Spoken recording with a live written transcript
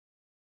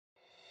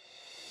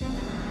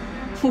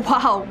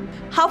Wow,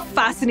 how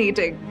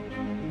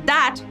fascinating.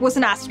 That was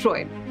an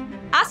asteroid.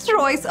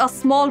 Asteroids are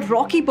small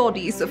rocky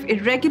bodies of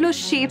irregular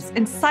shapes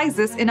and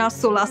sizes in our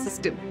solar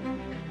system.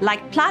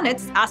 Like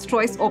planets,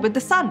 asteroids orbit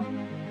the Sun.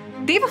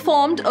 They were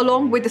formed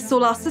along with the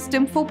solar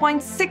system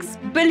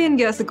 4.6 billion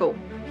years ago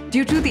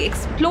due to the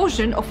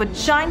explosion of a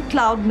giant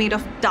cloud made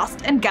of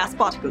dust and gas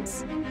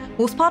particles.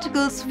 Most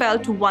particles fell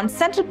to one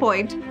central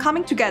point,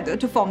 coming together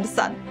to form the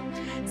Sun.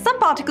 Some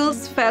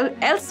particles fell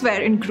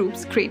elsewhere in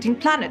groups, creating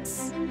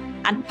planets.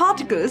 And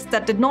particles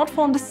that did not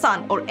form the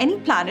Sun or any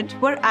planet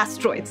were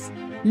asteroids,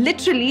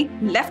 literally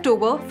left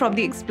over from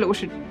the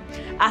explosion.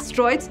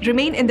 Asteroids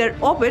remain in their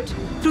orbit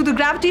through the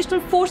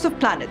gravitational force of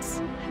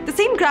planets. The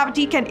same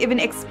gravity can even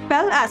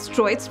expel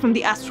asteroids from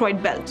the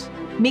asteroid belt,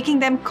 making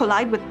them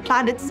collide with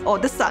planets or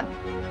the Sun.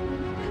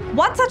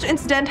 One such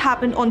incident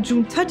happened on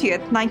June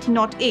 30th,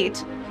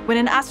 1908, when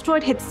an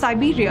asteroid hit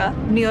Siberia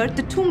near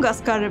the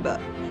Tunguska River.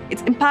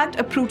 Its impact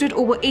uprooted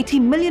over 80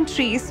 million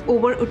trees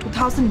over a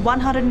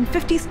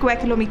 2,150 square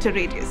kilometer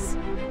radius.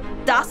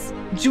 Thus,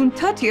 June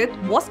 30th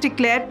was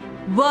declared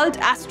World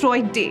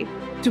Asteroid Day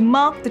to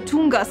mark the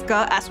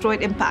Tunguska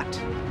Asteroid Impact.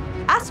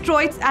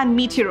 Asteroids and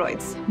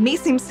meteoroids may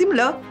seem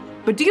similar,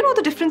 but do you know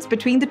the difference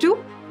between the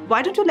two?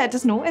 Why don't you let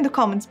us know in the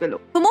comments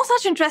below? For more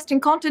such interesting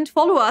content,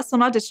 follow us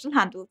on our digital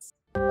handles.